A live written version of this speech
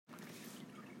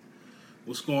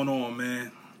What's going on,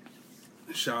 man?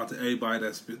 Shout out to everybody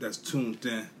that's tuned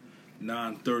in.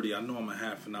 9:30. I know I'm a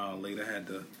half an hour late. I had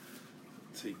to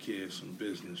take care of some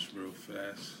business real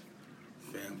fast.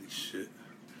 Family shit.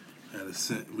 Had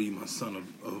to read my son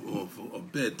a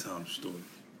bedtime story.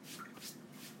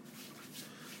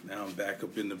 Now I'm back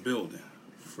up in the building,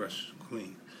 fresh,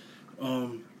 clean.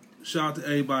 Shout out to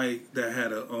everybody that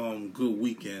had a good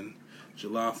weekend.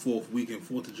 July 4th weekend,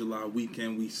 4th of July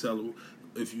weekend. We celebrate.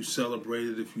 If you celebrate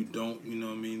it, if you don't, you know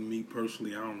what I mean? Me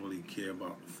personally, I don't really care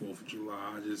about the 4th of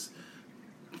July. I just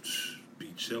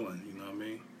be chilling, you know what I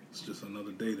mean? It's just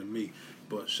another day to me.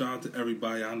 But shout out to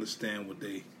everybody. I understand what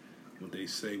they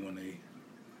say when they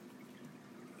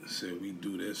say we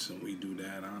do this and we do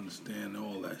that. I understand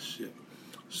all that shit.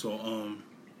 So,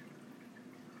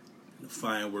 the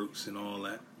fireworks and all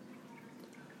that.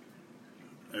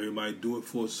 Everybody do it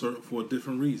for a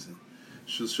different reason.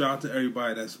 So shout out to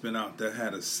everybody that's been out that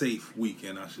had a safe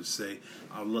weekend, I should say.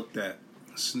 I looked at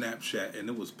Snapchat and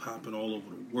it was popping all over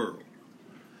the world.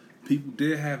 People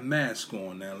did have masks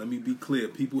on. Now, let me be clear.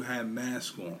 People had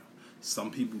masks on.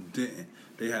 Some people didn't.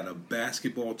 They had a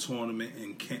basketball tournament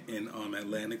in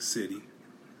Atlantic City.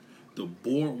 The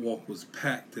boardwalk was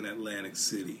packed in Atlantic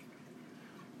City.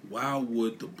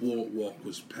 Wildwood, the boardwalk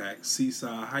was packed.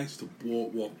 Seaside Heights, the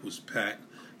boardwalk was packed.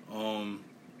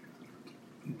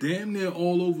 Damn near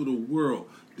all over the world,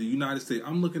 the United States.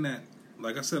 I'm looking at,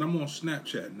 like I said, I'm on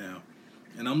Snapchat now,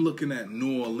 and I'm looking at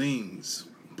New Orleans.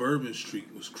 Bourbon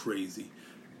Street was crazy.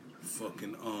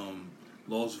 Fucking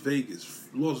Las Vegas.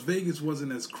 Las Vegas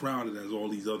wasn't as crowded as all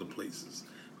these other places,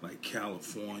 like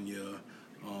California,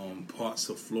 parts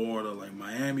of Florida, like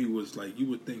Miami was like, you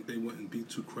would think they wouldn't be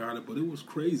too crowded, but it was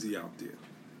crazy out there.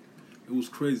 It was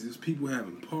crazy. There's people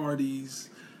having parties.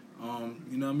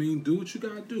 You know what I mean? Do what you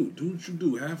gotta do. Do what you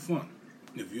do. Have fun.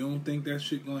 If you don't think that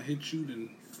shit gonna hit you,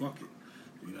 then fuck it.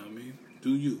 You know what I mean?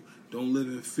 Do you. Don't live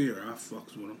in fear. I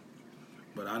fucks with them.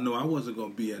 But I know I wasn't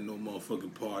gonna be at no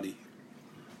motherfucking party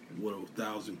with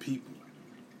 1,000 people.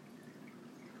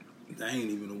 That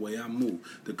ain't even the way I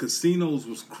move. The casinos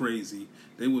was crazy.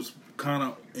 They was kind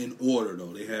of in order,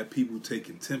 though. They had people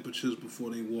taking temperatures before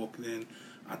they walked in.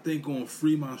 I think on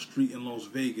Fremont Street in Las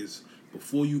Vegas,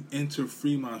 before you enter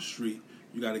Fremont Street,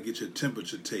 you got to get your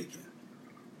temperature taken.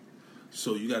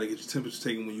 So you got to get your temperature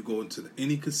taken when you go into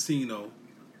any casino.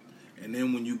 And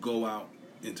then when you go out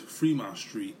into Fremont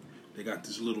Street, they got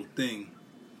this little thing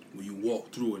where you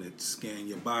walk through and it scan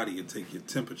your body and take your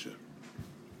temperature.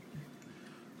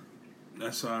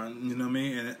 That's how, you know what I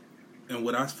mean?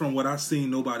 And from what I seen,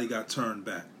 nobody got turned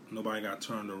back. Nobody got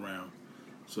turned around.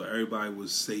 So everybody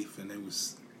was safe and they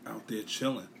was out there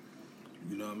chilling.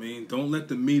 You know what I mean? Don't let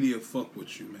the media fuck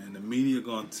with you, man. The media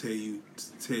gonna tear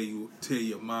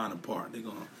your mind apart. They're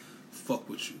gonna fuck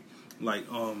with you. Like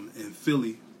in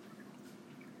Philly,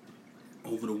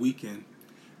 over the weekend,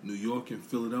 New York and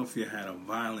Philadelphia had a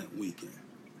violent weekend.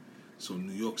 So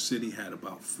New York City had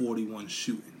about 41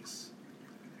 shootings.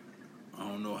 I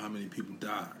don't know how many people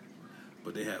died,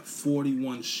 but they had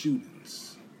 41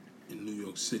 shootings in New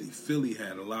York City. Philly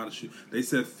had a lot of shootings. They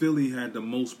said Philly had the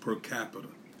most per capita.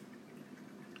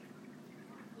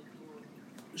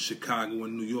 Chicago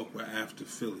and New York were after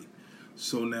Philly.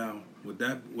 So now, with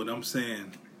that, what I'm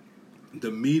saying, the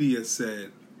media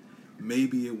said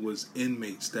maybe it was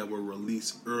inmates that were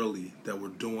released early that were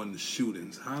doing the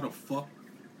shootings. How the fuck?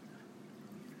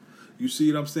 You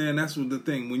see what I'm saying? That's what the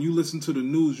thing. When you listen to the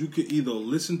news, you can either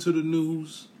listen to the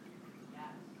news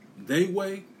they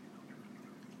way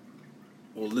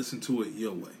or listen to it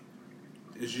your way.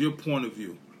 It's your point of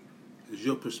view. It's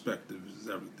your perspective. It's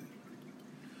everything.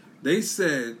 They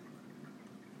said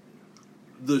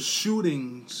the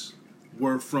shootings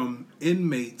were from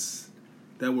inmates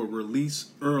that were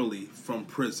released early from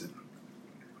prison.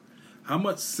 How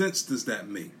much sense does that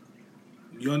make?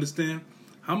 You understand?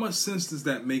 How much sense does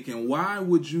that make? And why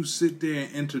would you sit there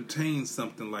and entertain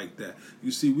something like that?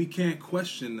 You see, we can't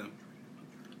question them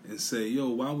and say, yo,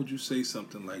 why would you say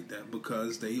something like that?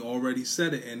 Because they already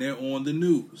said it and they're on the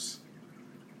news.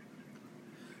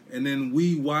 And then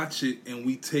we watch it and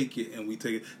we take it and we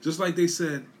take it. Just like they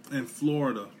said in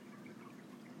Florida,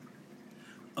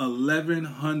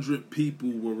 1,100 people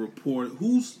were reported.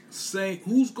 Who's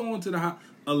going to the hospital?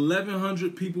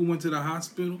 1,100 people went to the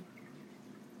hospital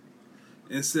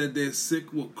and said they're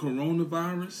sick with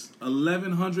coronavirus.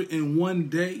 1,100 in one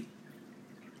day.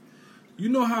 You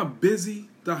know how busy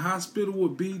the hospital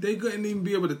would be? They couldn't even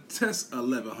be able to test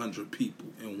 1,100 people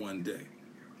in one day.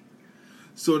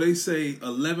 So they say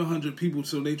 1,100 people.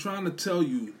 So they're trying to tell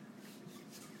you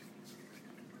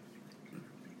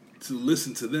to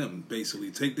listen to them,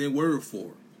 basically. Take their word for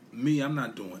it. Me, I'm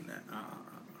not doing that.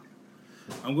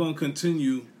 I'm going to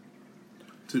continue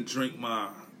to drink my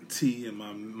tea and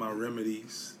my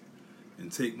remedies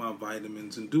and take my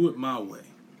vitamins and do it my way.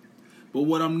 But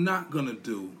what I'm not going to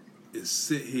do is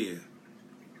sit here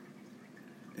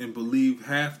and believe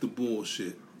half the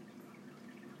bullshit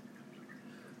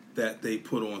that they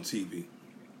put on TV.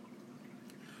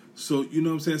 So, you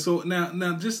know what I'm saying? So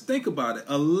now just think about it.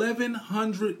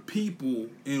 1,100 people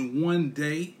in one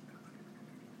day.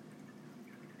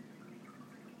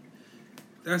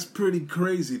 That's pretty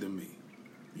crazy to me.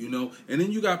 You know? And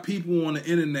then you got people on the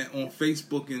internet, on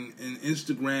Facebook and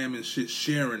Instagram and shit,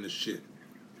 sharing the shit.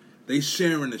 They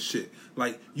sharing the shit.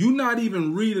 Like, you not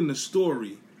even reading the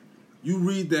story. You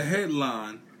read the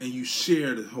headline and you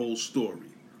share the whole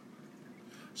story.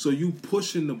 So you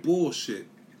pushing the bullshit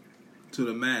to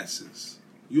the masses.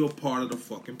 You're a part of the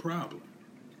fucking problem.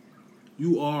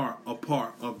 You are a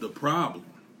part of the problem.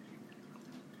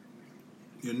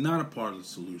 You're not a part of the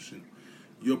solution.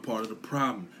 You're part of the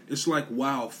problem. It's like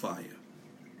wildfire.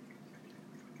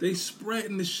 They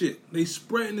spreading the shit. They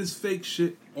spreading this fake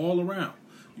shit all around.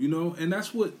 You know? And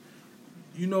that's what,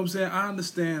 you know what I'm saying? I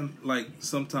understand, like,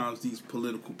 sometimes these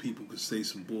political people could say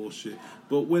some bullshit.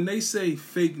 But when they say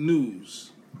fake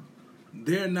news,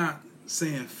 they're not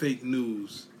saying fake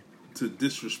news to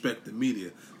disrespect the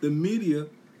media. The media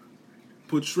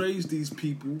portrays these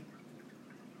people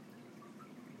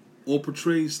or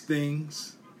portrays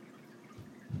things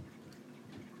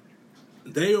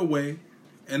their way,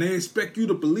 and they expect you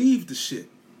to believe the shit.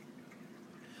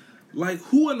 Like,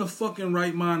 who in the fucking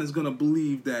right mind is gonna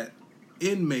believe that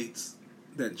inmates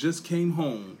that just came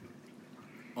home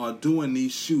are doing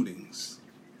these shootings?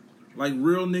 Like,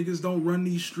 real niggas don't run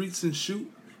these streets and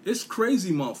shoot? It's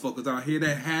crazy motherfuckers out here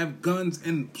that have guns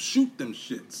and shoot them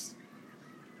shits.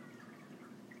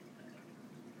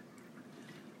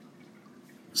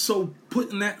 So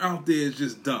putting that out there is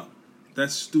just dumb.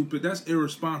 That's stupid. That's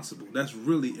irresponsible. That's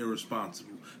really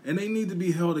irresponsible. And they need to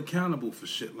be held accountable for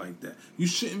shit like that. You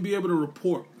shouldn't be able to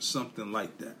report something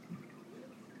like that.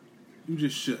 You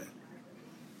just shouldn't.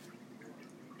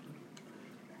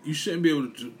 You shouldn't be able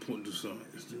to do something.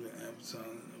 It's due to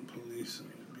advertising and police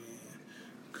being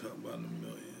cut by the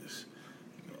millions.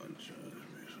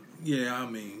 Yeah, I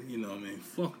mean, you know what I mean?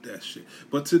 Fuck that shit.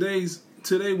 But today,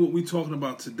 what we talking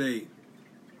about today,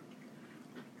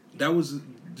 that was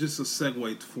just a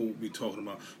segue for what we're talking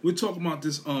about. We're talking about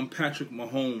this Patrick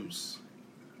Mahomes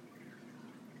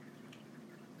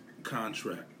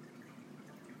contract.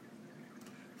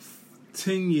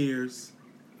 10 years,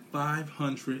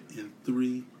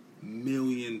 $503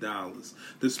 million.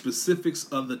 The specifics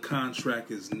of the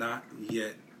contract is not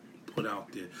yet put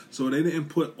out there. So they didn't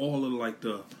put all of like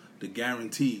the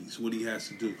guarantees, what he has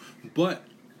to do. But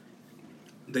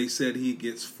they said he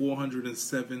gets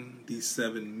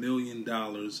 $477 million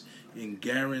in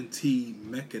guarantee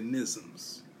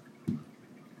mechanisms.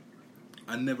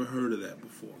 I never heard of that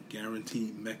before.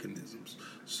 Guarantee mechanisms.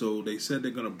 So they said they're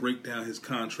going to break down his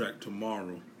contract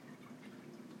tomorrow.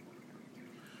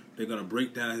 They're going to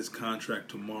break down his contract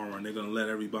tomorrow, and they're going to let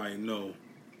everybody know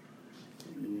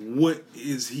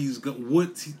what's he's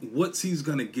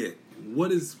going to get.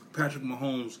 What is Patrick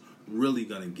Mahomes really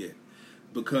going to get?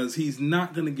 Because he's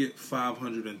not going to get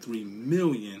 $503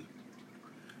 million,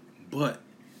 but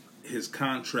his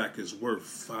contract is worth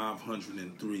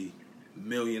 $503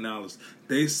 million.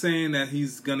 They're saying that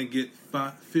he's going to get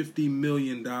 $50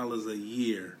 million a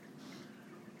year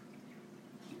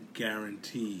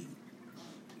guaranteed.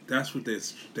 That's what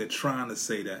they're trying to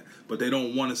say that, but they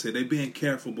don't want to say. They're being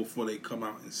careful before they come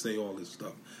out and say all this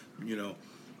stuff, you know.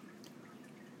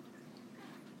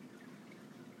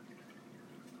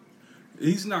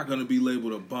 He's not going to be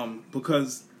labeled a bum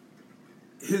because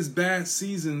his bad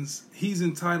seasons, he's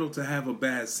entitled to have a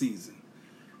bad season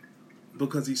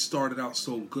because he started out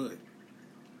so good.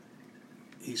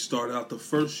 He started out the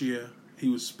first year. He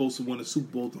was supposed to win the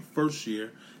Super Bowl the first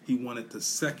year. He won it the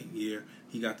second year.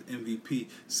 He got the MVP.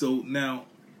 So now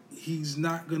he's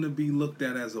not going to be looked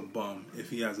at as a bum if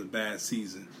he has a bad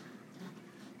season.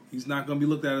 He's not going to be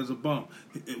looked at as a bum.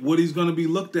 What he's going to be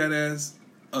looked at as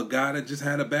a guy that just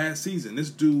had a bad season. This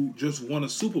dude just won a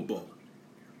Super Bowl.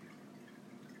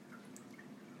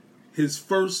 His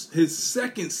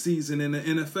second season in the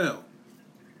NFL.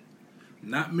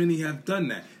 Not many have done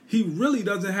that. He really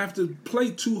doesn't have to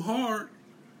play too hard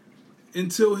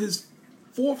until his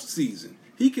fourth season.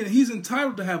 He's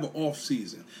entitled to have an off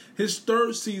season. His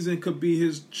third season could be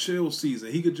his chill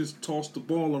season. He could just toss the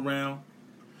ball around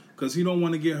because he don't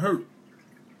want to get hurt.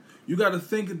 You got to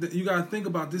think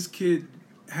about this kid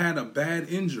had a bad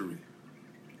injury.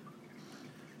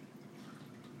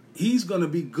 he's going to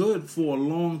be good for a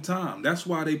long time. That's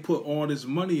why they put all this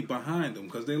money behind him,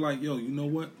 because they're like, yo, you know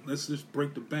what? Let's just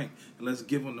break the bank and let's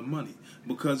give him the money,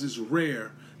 because it's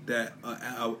rare that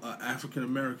an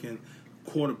African-American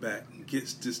quarterback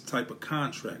gets this type of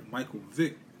contract. Michael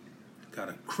Vick got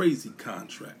a crazy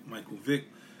contract. Michael Vick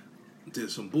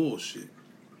did some bullshit.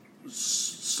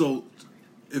 So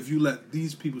if you let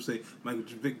these people say Michael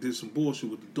Vick did some bullshit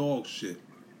with the dog shit,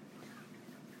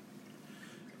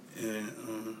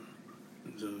 and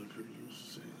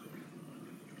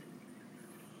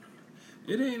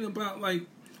it ain't about like,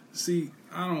 see,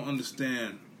 I don't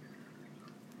understand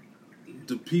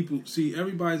the people. See,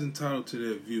 everybody's entitled to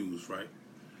their views, right?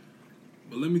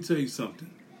 But let me tell you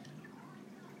something.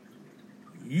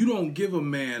 You don't give a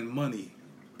man money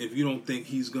if you don't think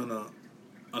he's gonna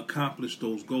accomplish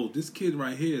those goals. This kid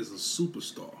right here is a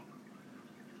superstar.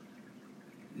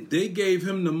 They gave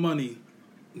him the money.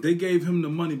 They gave him the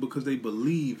money because they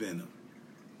believe in him.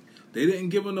 They didn't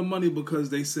give him the money because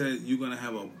they said you're gonna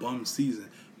have a bum season.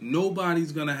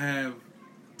 Nobody's gonna have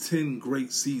 10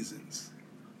 great seasons.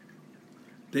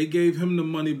 They gave him the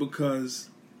money because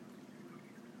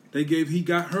he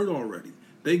got hurt already.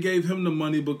 They gave him the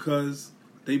money because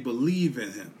they believe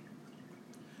in him.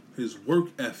 His work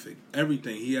ethic,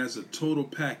 everything. He has a total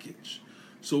package.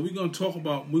 So we're gonna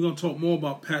talk more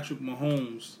about Patrick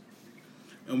Mahomes,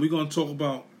 and we're gonna talk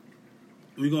about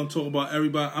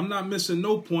everybody. I'm not missing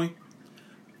no point.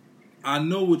 I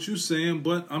know what you're saying,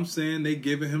 but I'm saying they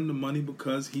giving him the money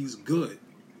because he's good.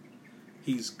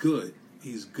 He's good.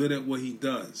 He's good at what he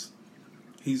does.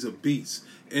 He's a beast.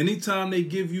 Anytime they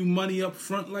give you money up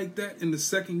front like that in the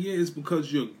second year, it's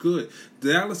because you're good.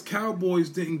 The Dallas Cowboys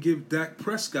didn't give Dak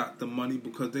Prescott the money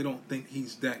because they don't think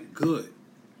he's that good.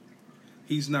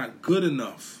 He's not good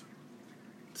enough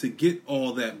to get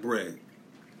all that bread.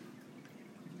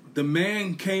 The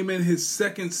man came in his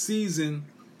second season,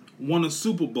 won a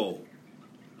Super Bowl.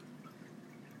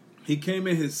 He came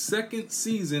in his second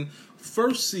season,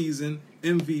 first season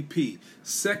MVP,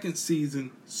 second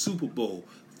season Super Bowl,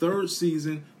 third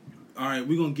season, all right,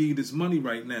 we're going to give you this money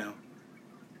right now.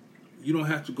 You don't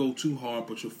have to go too hard,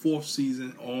 but your fourth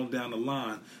season, all down the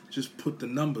line, just put the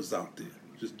numbers out there.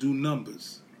 Just do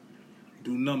numbers.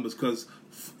 Do numbers, because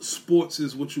sports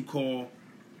is what you call,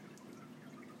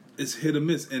 it's hit or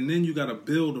miss, and then you got to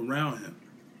build around him.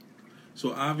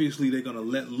 So obviously they're going to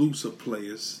let loose of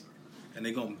players, and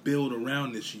they're going to build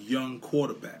around this young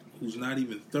quarterback who's not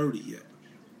even 30 yet.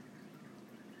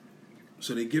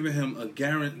 So they're giving him a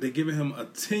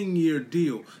 10-year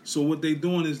deal. So what they're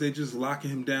doing is they're just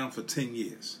locking him down for 10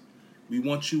 years. We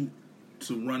want you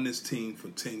to run this team for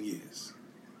 10 years.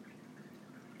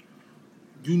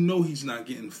 You know he's not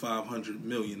getting $500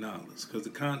 million because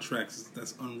the contracts,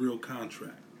 that's unreal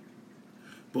contract.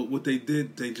 But what they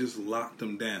did, they just locked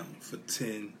him down for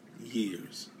 10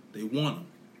 years. They want him.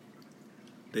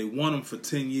 They want him for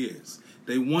 10 years.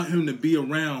 They want him to be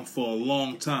around for a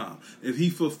long time. If he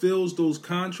fulfills those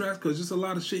contracts, because there's a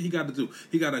lot of shit he got to do.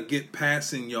 He got to get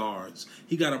passing yards.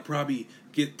 He got to probably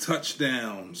get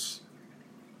touchdowns.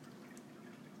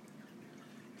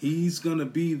 He's going to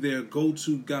be their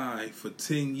go-to guy for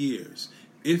 10 years.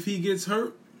 If he gets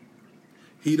hurt,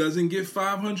 he doesn't get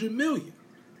 $500 million.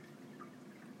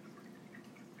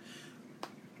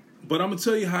 But I'm going to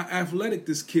tell you how athletic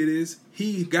this kid is.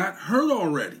 He got hurt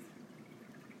already.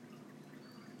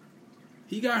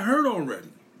 He got hurt already.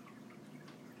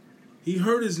 He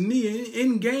hurt his knee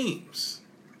in games.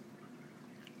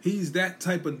 He's that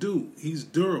type of dude. He's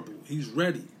durable. He's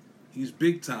ready. He's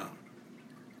big time.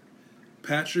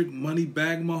 Patrick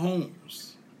Moneybag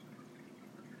Mahomes.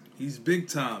 He's big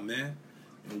time, man.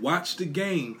 And watch the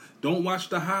game. Don't watch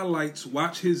the highlights.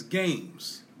 Watch his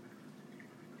games.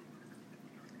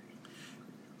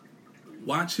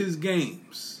 Watch his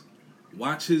games.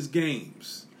 Watch his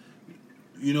games.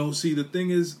 You know, see, the thing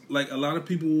is, like, a lot of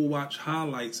people will watch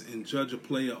highlights and judge a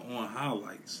player on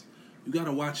highlights. You got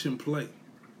to watch him play.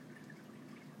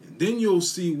 And then you'll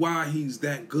see why he's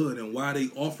that good and why they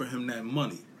offer him that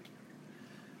money.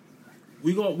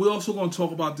 We're also going to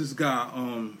talk about this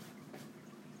guy,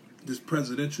 this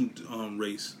presidential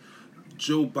race,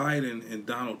 Joe Biden and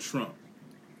Donald Trump.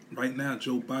 Right now,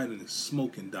 Joe Biden is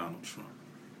smoking Donald Trump.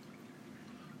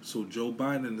 So Joe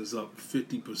Biden is up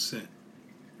 50%.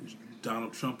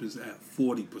 Donald Trump is at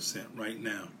 40% right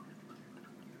now.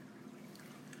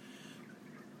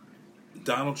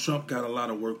 Donald Trump got a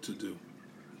lot of work to do.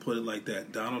 Put it like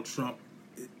that. Donald Trump,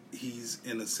 he's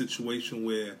in a situation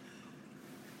where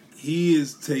he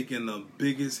is taking the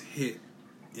biggest hit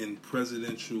in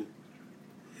presidential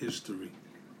history.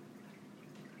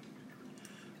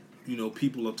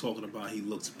 People are talking about he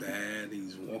looks bad,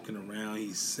 he's walking around,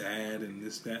 he's sad, and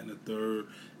this, that, and the third,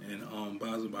 and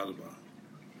blah, blah, blah, blah.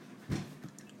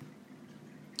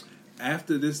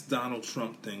 After this Donald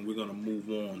Trump thing, we're going to move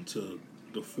on to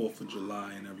the 4th of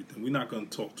July and everything. We're not going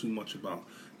to talk too much about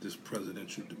this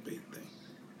presidential debate thing.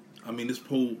 I mean, this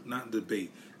not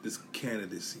debate, this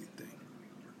candidacy thing.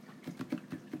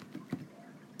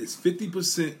 It's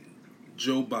 50%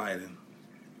 Joe Biden.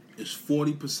 It's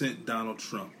 40% Donald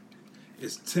Trump.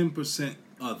 It's 10%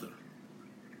 other.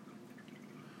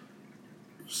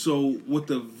 So with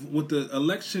the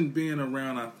election being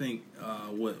around, I think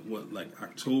like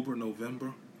October,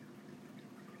 November,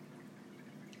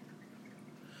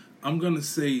 I'm gonna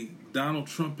say Donald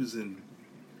Trump is in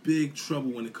big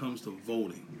trouble when it comes to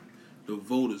voting. The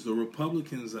voters, the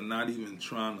Republicans are not even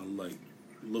trying to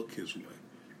look his way.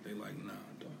 They like, nah,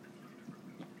 dog.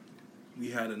 We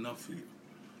had enough of you.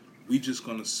 We just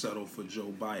gonna settle for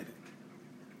Joe Biden.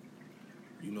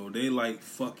 They like,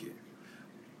 fuck it.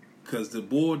 Because the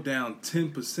board down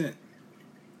 10%.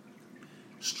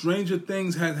 Stranger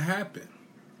things have happened.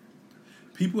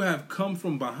 People have come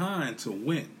from behind to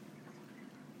win.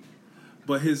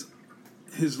 But his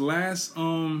last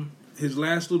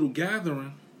little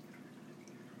gathering,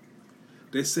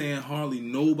 they're saying hardly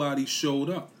nobody showed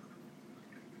up.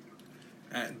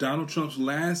 At Donald Trump's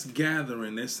last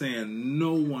gathering, they're saying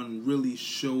no one really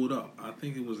showed up. I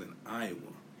think it was in Iowa.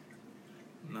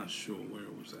 I'm not sure where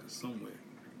it was at. Somewhere.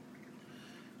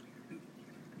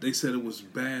 They said it was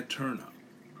bad turnout.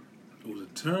 It was a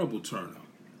terrible turnout.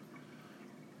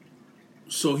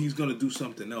 So he's going to do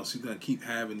something else. He's going to keep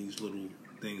having these little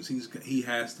things. He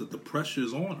has to. The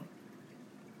pressure's on him.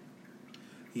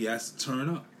 He has to turn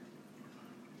up.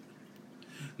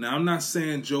 Now, I'm not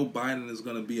saying Joe Biden is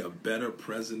going to be a better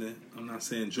president. I'm not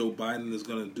saying Joe Biden is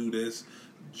going to do this.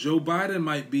 Joe Biden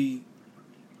might be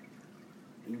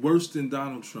worse than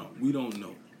Donald Trump. We don't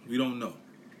know. We don't know.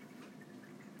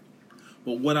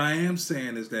 But what I am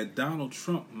saying is that Donald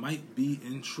Trump might be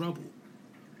in trouble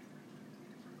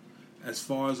as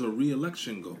far as a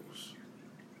re-election goes.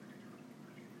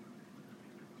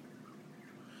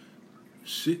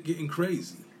 Shit getting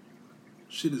crazy.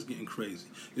 Shit is getting crazy.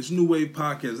 It's New Wave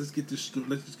Podcast. Let's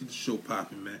just get the show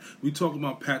popping, man. We talking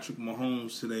about Patrick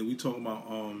Mahomes today. We talking about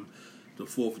the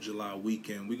 4th of July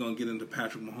weekend. We're gonna get into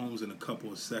Patrick Mahomes in a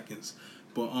couple of seconds.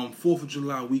 But 4th of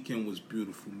July weekend was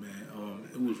beautiful, man.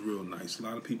 It was real nice. A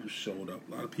lot of people showed up.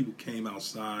 A lot of people came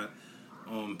outside.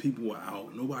 People were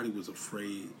out. Nobody was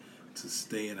afraid to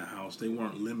stay in the house. They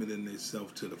weren't limiting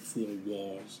themselves to the 4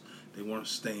 walls. They weren't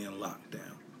staying locked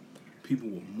down. People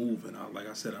were moving. Like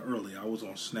I said earlier, I was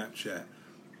on Snapchat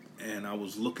and I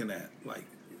was looking at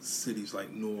cities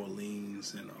like New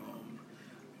Orleans and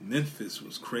Memphis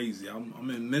was crazy. I'm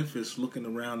in Memphis looking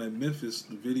around at Memphis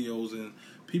videos and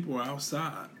people are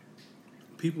outside.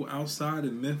 People outside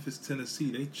in Memphis,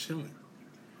 Tennessee, they chilling.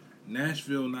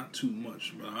 Nashville, not too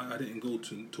much, but I didn't go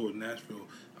toward Nashville.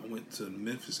 I went to the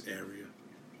Memphis area.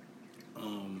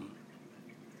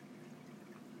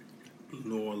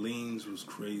 New Orleans was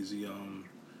crazy.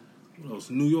 What else?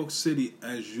 New York City,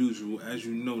 as usual. As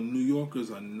you know, New Yorkers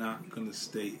are not going to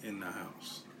stay in the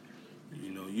house.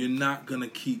 You're not going to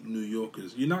keep New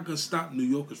Yorkers. You're not going to stop New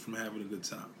Yorkers from having a good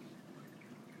time.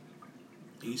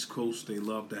 East Coast, they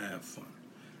love to have fun.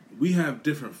 We have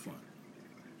different fun.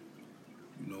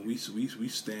 We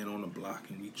stand on the block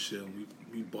and we chill.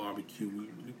 We barbecue.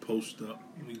 We post up.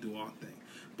 We do our thing.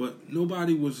 But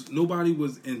nobody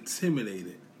was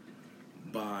intimidated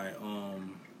by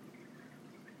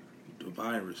the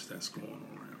virus that's going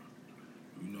on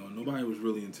around. Nobody was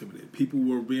really intimidated. People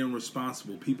were being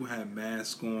responsible. People had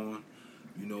masks on.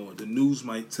 The news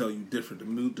might tell you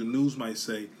different. The news might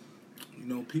say,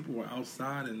 people were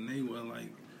outside and they were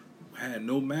had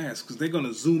no mask, because they're going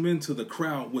to zoom into the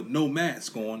crowd with no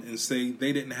mask on and say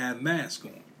they didn't have mask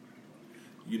on.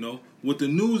 What the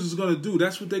news is going to do,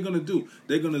 that's what they're going to do.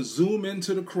 They're going to zoom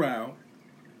into the crowd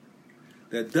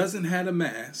that doesn't have a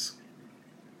mask,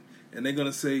 and they're going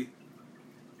to say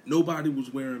nobody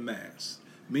was wearing masks.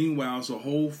 Meanwhile, it's a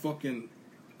whole fucking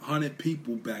 100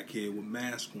 people back here with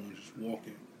masks on, just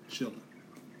walking, chilling.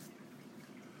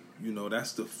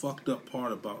 That's the fucked up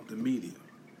part about the media.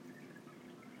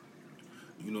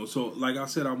 So like I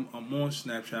said, I'm on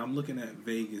Snapchat. I'm looking at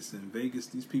Vegas. In Vegas,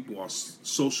 these people are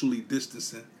socially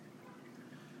distancing.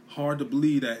 Hard to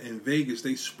believe that in Vegas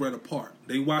they spread apart.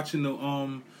 They watching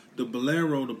the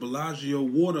Bellagio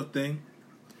water thing,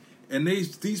 and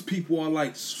these people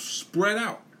are spread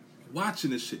out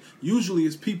watching this shit. Usually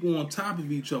it's people on top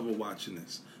of each other watching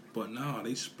this, but nah,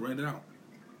 they spread it out.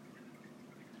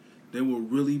 They were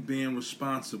really being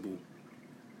responsible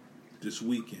this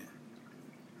weekend.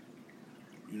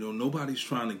 You know, nobody's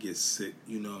trying to get sick.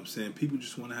 You know what I'm saying? People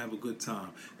just want to have a good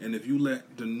time. And if you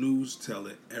let the news tell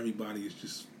it, everybody is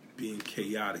just being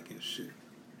chaotic and shit.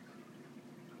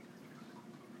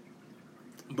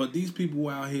 But these people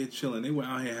were out here chilling. They were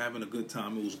out here having a good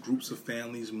time. It was groups of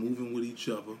families moving with each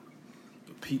other.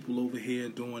 People over here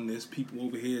doing this, people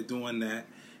over here doing that.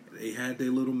 They had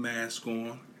their little mask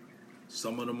on.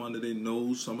 Some of them under their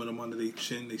nose, some of them under their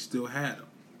chin. They still had them.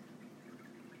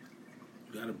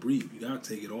 You gotta breathe. You gotta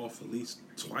take it off at least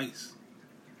twice.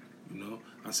 You know,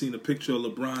 I seen a picture of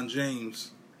LeBron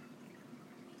James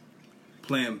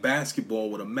playing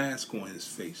basketball with a mask on his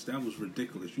face. That was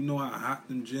ridiculous. You know how hot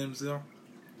them gyms are?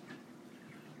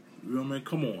 You know what I mean?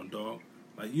 Come on, dog.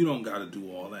 Like, you don't gotta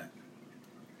do all that.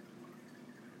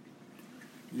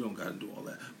 You don't gotta do all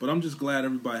that. But I'm just glad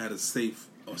everybody had a safe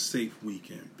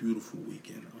weekend, beautiful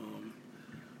weekend.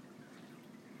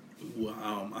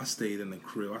 I stayed in the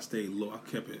crib. I stayed low. I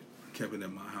kept it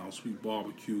in my house. We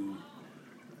barbecued.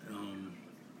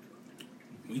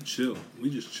 We chill. We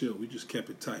just chill. We just kept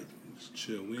it tight. Just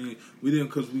chill. We didn't,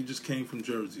 because we just came from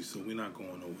Jersey, so we're not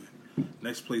going nowhere.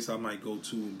 Next place I might go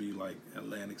to would be like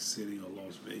Atlantic City or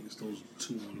Las Vegas. Those are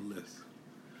two on the list.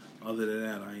 Other than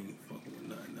that, I ain't fucking with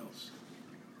nothing else.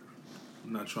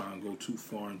 I'm not trying to go too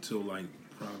far until like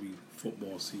probably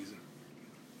football season.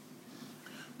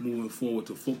 Moving forward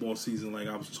to football season, like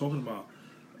I was talking about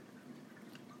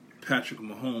Patrick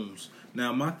Mahomes.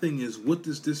 Now my thing is, what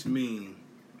does this mean?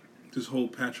 This whole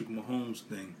Patrick Mahomes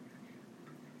thing.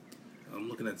 I'm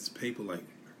looking at this paper, like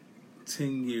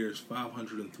 10 years,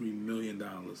 $503 million,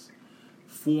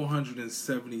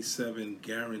 477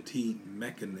 guaranteed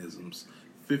mechanisms,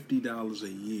 $50 a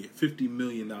year, $50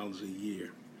 million a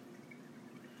year.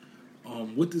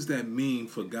 What does that mean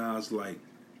for guys like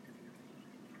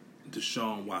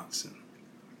Deshaun Watson?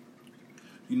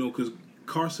 You know, because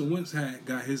Carson Wentz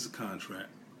got his contract.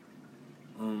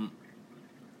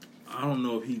 I don't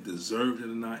know if he deserved it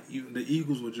or not. The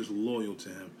Eagles were just loyal to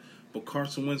him. But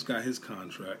Carson Wentz got his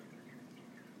contract.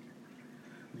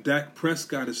 Dak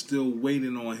Prescott is still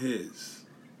waiting on his.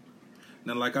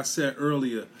 Now, like I said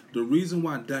earlier, the reason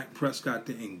why Dak Prescott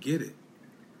didn't get it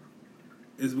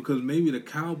is because maybe the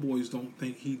Cowboys don't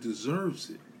think he deserves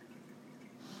it.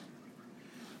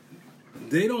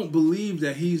 They don't believe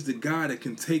that he's the guy that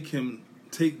can take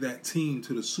that team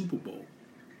to the Super Bowl.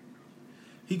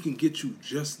 He can get you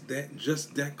just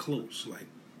that close, like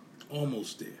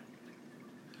almost there.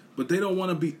 But they don't want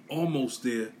to be almost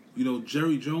there. You know,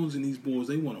 Jerry Jones and these boys,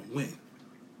 they want to win.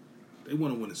 They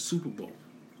want to win a Super Bowl.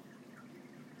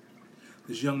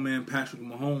 This young man, Patrick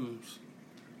Mahomes,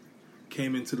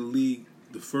 came into the league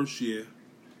the first year,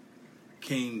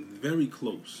 came very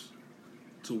close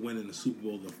to winning the Super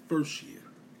Bowl the first year.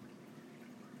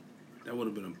 That would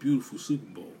have been a beautiful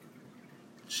Super Bowl.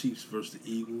 Chiefs versus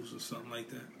the Eagles or something like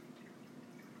that.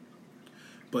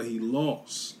 But he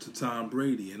lost to Tom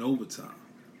Brady in overtime.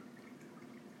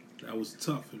 That was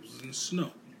tough. It was in the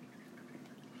snow.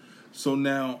 So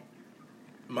now,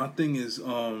 my thing is,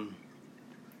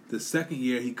 the second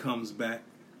year he comes back,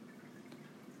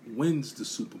 wins the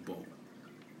Super Bowl.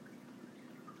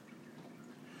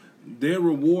 Their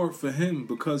reward for him,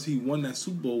 because he won that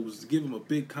Super Bowl, was to give him a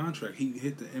big contract. He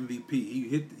hit the MVP.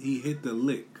 He hit the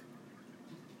lick.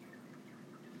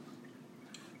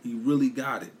 He really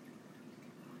got it.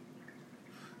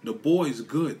 The boy's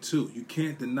good too. You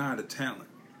can't deny the talent.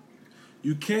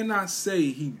 You cannot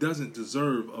say he doesn't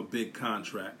deserve a big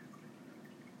contract,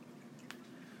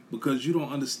 because you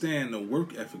don't understand the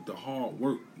work ethic, the hard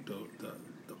work, the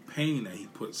pain that he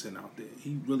puts in out there.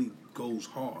 He really goes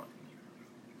hard.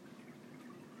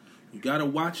 You got to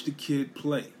watch the kid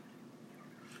play.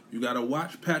 You got to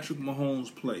watch Patrick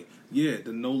Mahomes play. Yeah,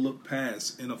 the no-look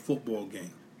pass in a football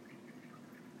game.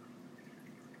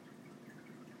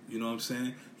 You know what I'm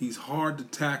saying? He's hard to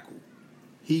tackle.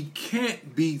 He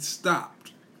can't be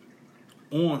stopped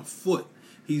on foot.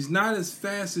 He's not as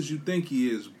fast as you think he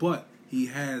is, but he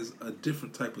has a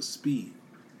different type of speed.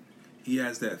 He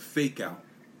has that fake out.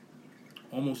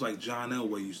 Almost like John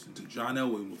Elway used to do. John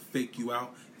Elway will fake you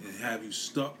out and have you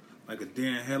stuck like a deer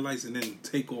in headlights and then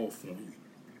take off on you.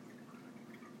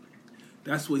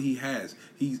 That's what he has.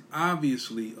 He's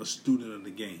obviously a student of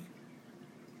the game.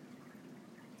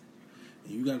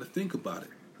 And you got to think about it.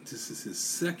 This is his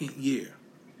second year.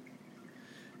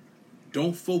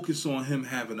 Don't focus on him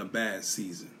having a bad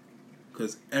season,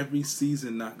 because every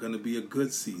season not going to be a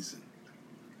good season.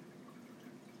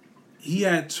 He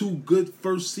had 2 good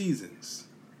first seasons.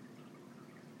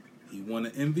 He won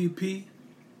an MVP.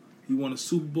 He won a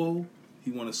Super Bowl.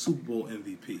 He won a Super Bowl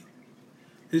MVP.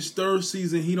 His third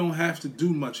season, he don't have to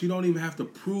do much. He don't even have to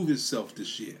prove himself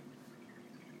this year.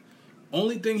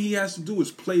 Only thing he has to do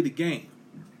is play the game.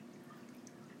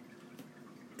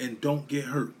 And don't get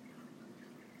hurt.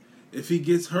 If he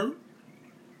gets hurt,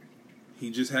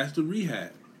 he just has to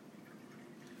rehab.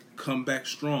 Come back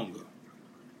stronger.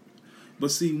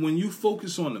 But see, when you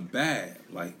focus on the bad,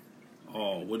 like,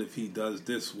 oh, what if he does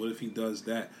this? What if he does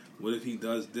that? What if he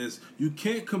does this? You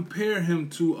can't compare him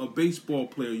to a baseball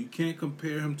player. You can't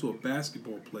compare him to a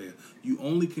basketball player. You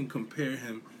only can compare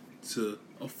him to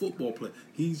a football player.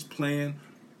 He's playing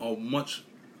a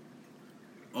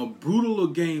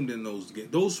brutaler game than those games.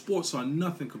 Those sports are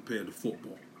nothing compared to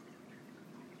football.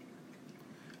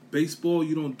 Baseball,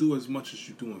 you don't do as much as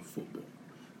you do in football.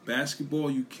 Basketball,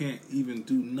 you can't even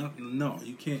do nothing. No,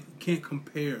 you can't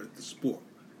compare the sport.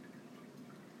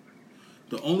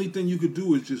 The only thing you could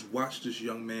do is just watch this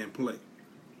young man play.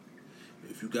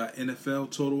 If you got NFL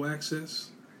Total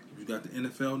Access, if you got the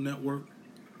NFL Network,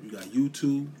 you got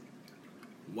YouTube,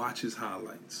 watch his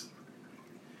highlights.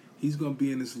 He's going to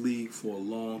be in this league for a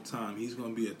long time. He's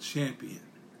going to be a champion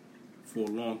for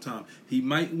a long time. He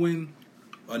might win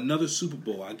another Super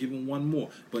Bowl. I'll give him one more.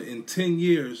 But in 10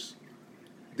 years,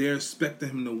 they're expecting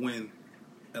him to win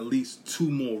at least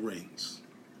 2 more rings.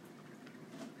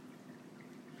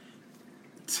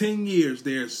 10 years,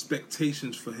 their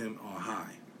expectations for him are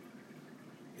high.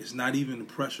 It's not even the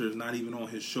pressure. It's not even on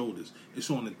his shoulders.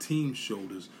 It's on the team's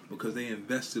shoulders because they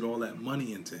invested all that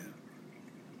money into him.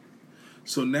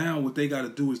 So now what they got to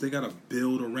do is they got to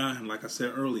build around him. Like I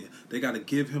said earlier, they got to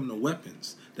give him the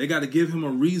weapons. They got to give him a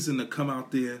reason to come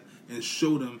out there and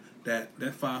show them that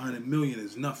 $500 million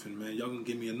is nothing, man. Y'all gonna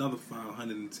give me another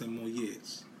 510 more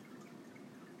years.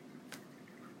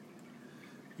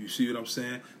 You see what I'm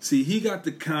saying? See, he got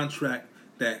the contract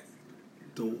that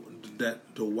the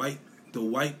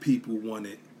white people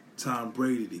wanted Tom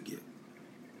Brady to get,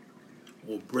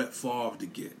 or Brett Favre to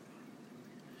get.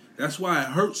 That's why it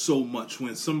hurts so much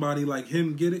when somebody like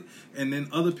him get it, and then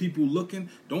other people looking.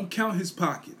 Don't count his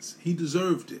pockets. He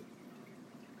deserved it.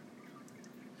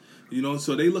 You know,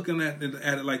 so they looking at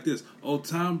it like this. Oh,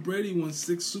 Tom Brady won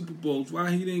 6 Super Bowls.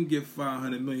 Why he didn't get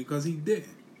 $500 million? Because he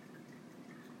didn't.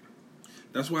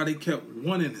 That's why they kept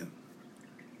wanting him.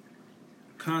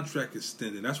 Contract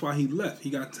extended. That's why he left. He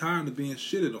got tired of being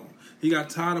shitted on. He got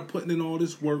tired of putting in all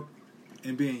this work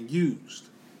and being used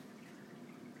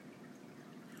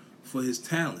for his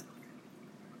talent.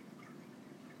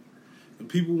 And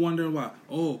people wondering why,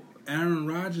 oh, Aaron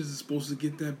Rodgers is supposed to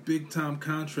get that big-time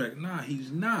contract. Nah,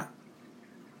 he's not.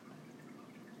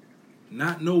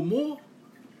 Not no more.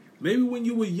 Maybe when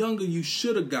you were younger, you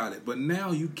should have got it, but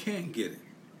now you can't get it.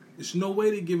 There's no way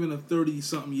they're giving a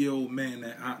 30-something-year-old man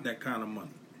that kind of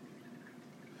money.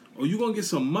 Or you're going to get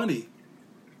some money,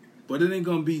 but it ain't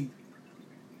going to be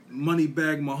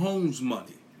Moneybag Mahomes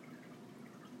money.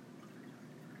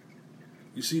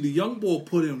 You see, the young boy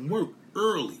put in work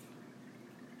early.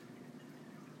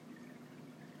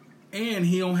 And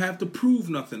he don't have to prove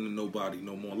nothing to nobody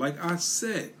no more. Like I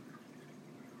said,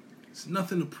 it's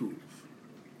nothing to prove.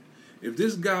 If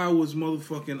this guy was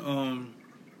motherfucking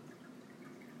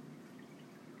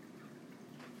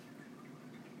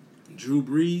Drew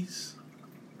Brees,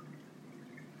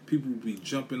 people would be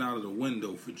jumping out of the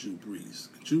window for Drew Brees.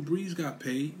 Drew Brees got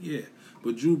paid, yeah,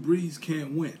 but Drew Brees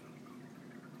can't win.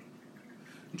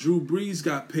 Drew Brees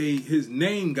got paid. His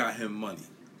name got him money.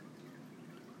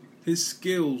 His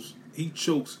skills, he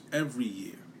chokes every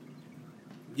year.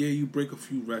 Yeah, you break a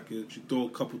few records. You throw a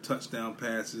couple touchdown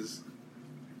passes.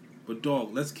 But,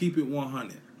 dog, let's keep it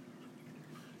 100.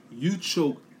 You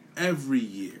choke every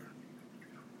year.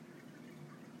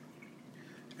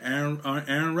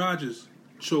 Aaron Rodgers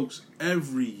chokes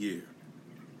every year.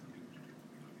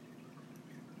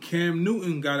 Cam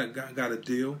Newton got a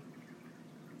deal.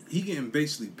 He getting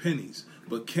basically pennies.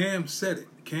 But Cam said it.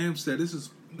 Cam said, this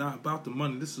is not about the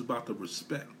money. This is about the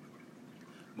respect.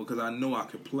 Because I know I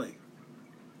can play.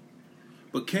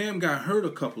 But Cam got hurt a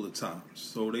couple of times.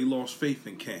 So they lost faith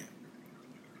in Cam.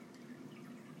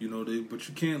 You know, but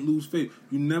you can't lose faith.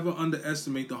 You never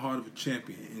underestimate the heart of a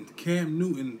champion. And Cam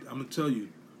Newton, I'm going to tell you,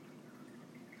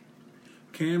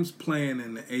 Cam's playing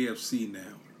in the AFC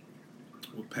now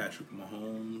with Patrick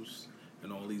Mahomes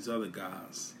and all these other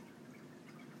guys.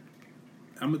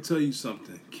 I'm going to tell you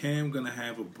something. Cam going to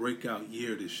have a breakout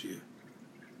year this year.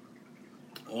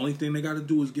 Only thing they got to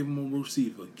do is give him a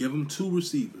receiver. Give him 2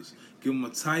 receivers. Give him a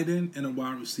tight end and a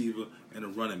wide receiver and a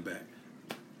running back.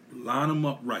 Line them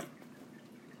up right.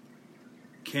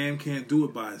 Cam can't do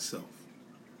it by himself.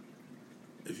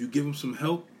 If you give him some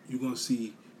help, you're gonna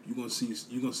see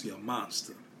a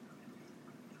monster.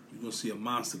 You're gonna see a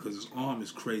monster because his arm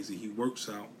is crazy. He works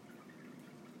out.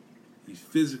 He's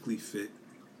physically fit.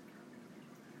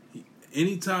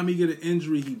 Anytime he get an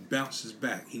injury, he bounces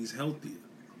back. He's healthier.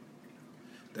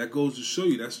 That goes to show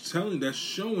you. That's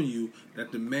showing you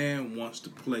that the man wants to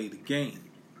play the game.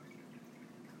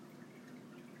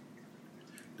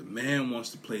 The man wants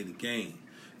to play the game.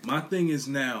 My thing is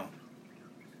now,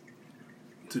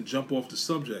 to jump off the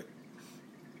subject,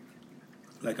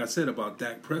 like I said about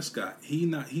Dak Prescott,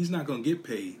 he's not gonna get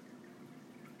paid.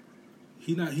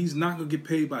 He's not gonna get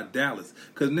paid by Dallas.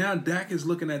 Cause now Dak is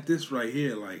looking at this right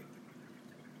here like,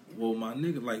 well, my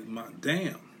nigga, like,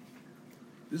 damn.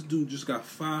 This dude just got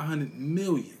 $500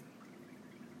 million.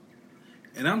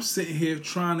 And I'm sitting here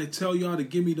trying to tell y'all to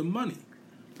give me the money.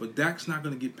 But Dak's not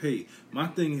gonna get paid. My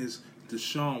thing is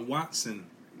Deshaun Watson,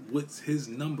 what's his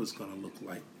numbers gonna look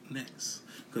like next?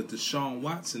 Because Deshaun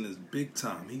Watson is big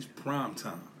time. He's prime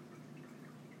time.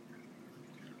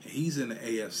 And he's in the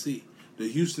AFC. The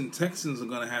Houston Texans are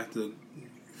going to have to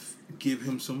give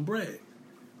him some bread.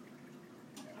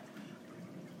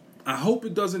 I hope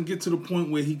it doesn't get to the point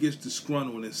where he gets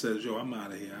disgruntled and says, yo, I'm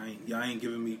out of here. Y'all ain't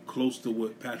giving me close to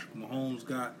what Patrick Mahomes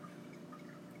got.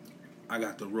 I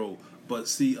got the roll. But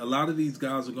see, a lot of these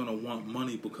guys are going to want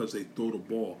money because they throw the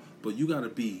ball. But you got to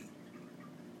be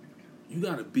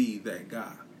that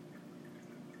guy.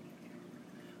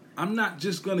 I'm not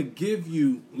just going to give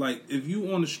you, like, if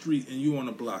you on the street and you on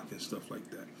the block and stuff like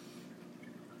that,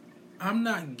 I'm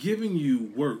not giving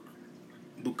you work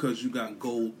because you got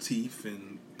gold teeth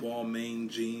and Balmain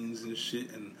jeans and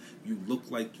shit and you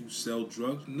look like you sell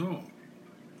drugs. No.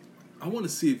 I want to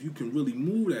see if you can really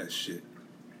move that shit.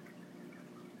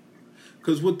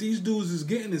 Because what these dudes is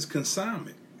getting is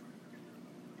consignment.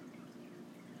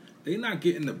 They not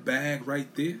getting the bag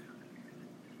right there.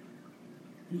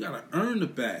 You gotta earn the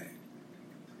bag.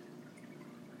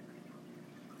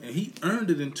 And he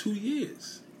earned it in 2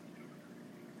 years.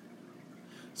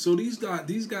 So these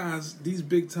guys, these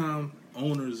big time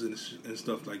owners and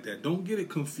stuff like that, don't get it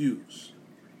confused.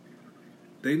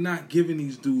 They not giving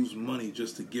these dudes money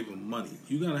just to give them money.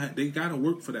 They gotta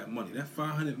work for that money. That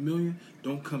 $500 million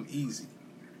don't come easy.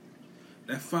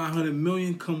 That $500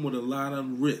 million come with a lot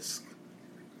of risk.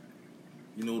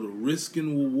 You know, the risk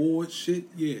and reward shit,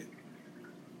 yeah.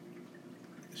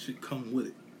 That shit come with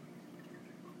it.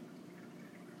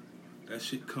 That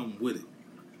shit come with it.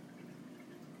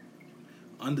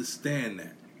 Understand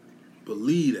that.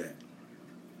 Believe that.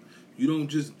 You don't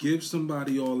just give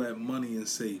somebody all that money and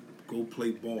say, go play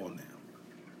ball now.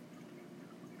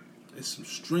 There's some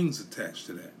strings attached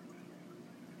to that.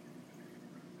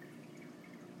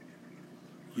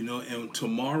 You know, and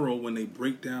tomorrow when they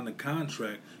break down the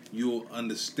contract, you'll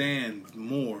understand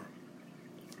more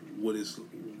what is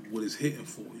hitting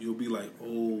for. You'll be like,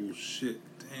 oh shit,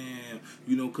 damn.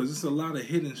 You know, because it's a lot of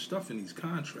hidden stuff in these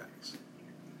contracts.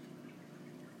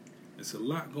 It's a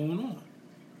lot going on.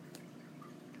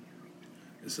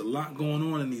 It's a lot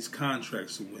going on in these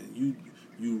contracts. So when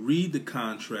you read the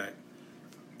contract,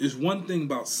 there's one thing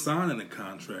about signing a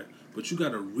contract, but you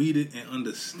got to read it and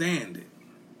understand it.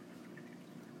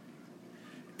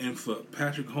 And for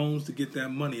Patrick Mahomes to get that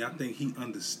money, I think he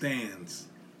understands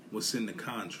what's in the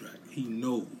contract. He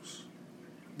knows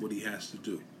what he has to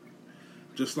do.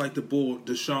 Just like the boy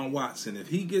Deshaun Watson, if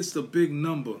he gets the big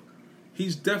number,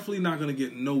 he's definitely not going to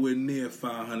get nowhere near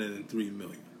 $503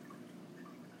 million.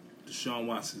 Deshaun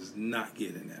Watson is not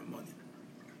getting that money.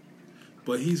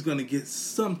 But he's going to get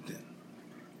something.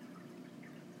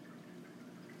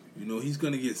 You know, he's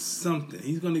going to get something.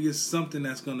 He's going to get something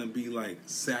that's going to be, like,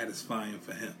 satisfying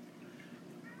for him.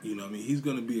 You know what I mean? He's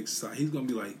going to be excited. He's going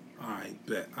to be like, all right,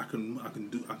 bet. I can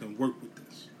work with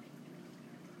this.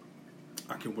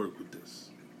 I can work with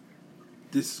this.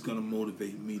 This is going to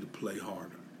motivate me to play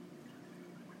harder.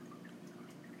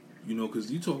 You know,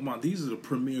 because you talking about these are the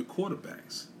premier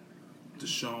quarterbacks.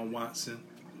 Deshaun Watson,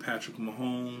 Patrick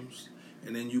Mahomes,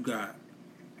 and then you got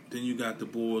the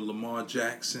boy Lamar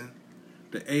Jackson.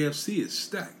 The AFC is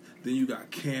stacked. Then you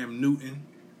got Cam Newton.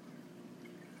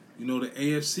 You know, the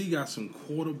AFC got some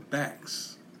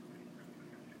quarterbacks.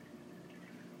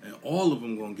 And all of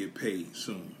them going to get paid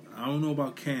soon. I don't know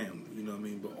about Cam, you know what I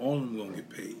mean, but all of them going to get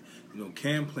paid. You know,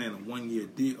 Cam playing a 1 year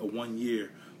deal, one year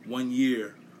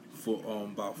for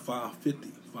about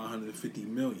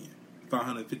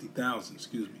 $550,000,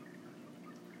 excuse me.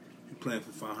 He playing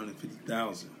for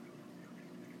 $550,000.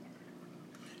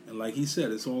 And like he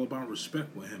said, it's all about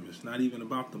respect with him. It's not even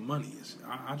about the money.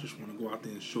 I just want to go out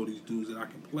there and show these dudes that I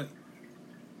can play.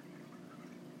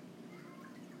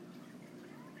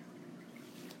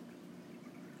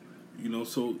 You know,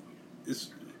 so it's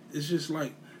just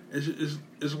like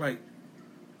it's like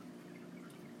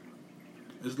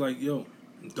It's like, yo,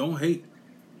 don't hate.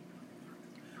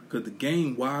 Because the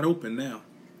game wide open now,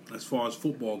 as far as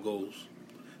football goes.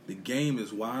 The game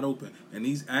is wide open. And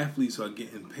these athletes are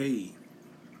getting paid.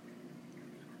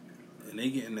 And they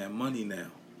getting that money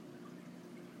now.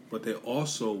 But they're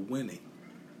also winning.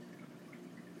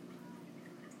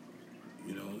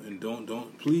 You know, and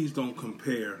please don't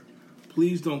compare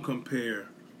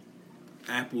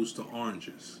apples to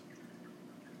oranges.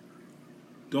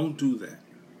 Don't do that.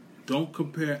 Don't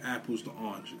compare apples to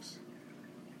oranges.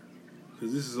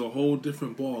 Because this is a whole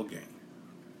different ball game.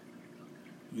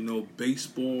 You know,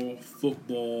 baseball,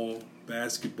 football,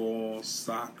 basketball,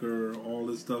 soccer, all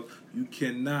this stuff. You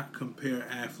cannot compare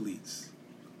athletes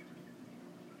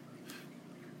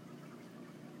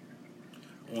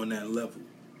on that level.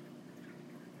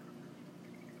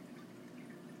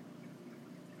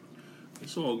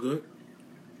 It's all good.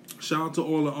 Shout out to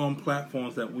all the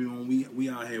platforms that we on. We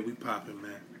out here. We popping,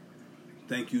 man.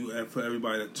 Thank you for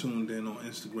everybody that tuned in on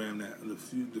Instagram. That the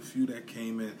few that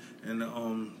came in, and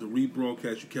the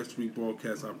rebroadcast. You catch the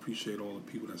rebroadcast. I appreciate all the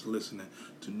people that's listening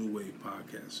to New Wave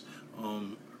Podcast.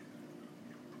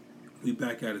 We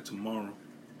back at it tomorrow,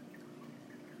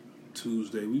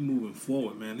 Tuesday. We moving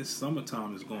forward, man. This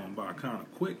summertime is going by kind of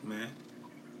quick, man.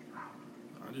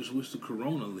 I just wish the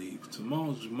corona leave.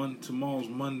 Tomorrow's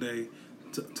Monday.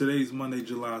 Today's Monday,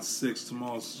 July 6th.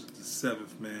 Tomorrow's the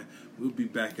 7th, man. We'll be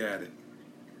back at it.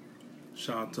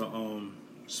 Shout out to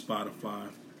Spotify.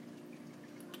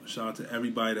 Shout out to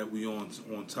everybody that we on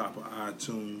top of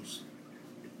iTunes,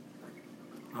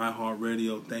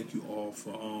 iHeartRadio. Thank you all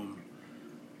for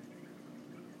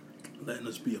letting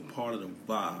us be a part of the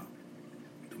vibe,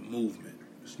 the movement.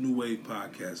 It's New Wave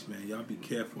Podcast, man. Y'all be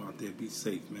careful out there. Be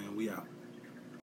safe, man. We out.